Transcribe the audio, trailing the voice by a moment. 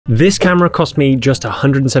This camera cost me just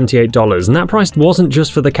 $178, and that price wasn't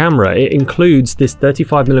just for the camera, it includes this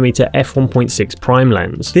 35mm f1.6 prime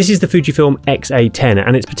lens. This is the Fujifilm X-A10,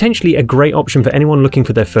 and it's potentially a great option for anyone looking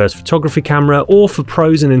for their first photography camera, or for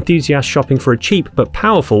pros and enthusiasts shopping for a cheap but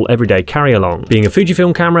powerful everyday carry-along. Being a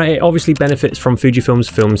Fujifilm camera, it obviously benefits from Fujifilm's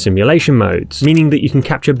film simulation modes, meaning that you can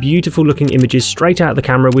capture beautiful looking images straight out of the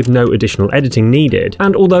camera with no additional editing needed.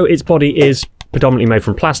 And although its body is predominantly made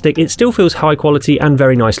from plastic, it still feels high quality and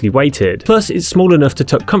very nicely weighted. Plus, it's small enough to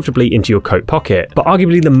tuck comfortably into your coat pocket. But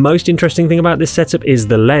arguably the most interesting thing about this setup is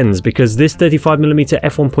the lens, because this 35mm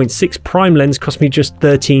f1.6 prime lens cost me just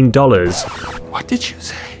 $13. What did you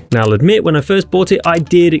say? Now I'll admit, when I first bought it, I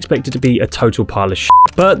did expect it to be a total pile of shit,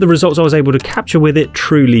 but the results I was able to capture with it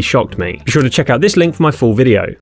truly shocked me. Be sure to check out this link for my full video.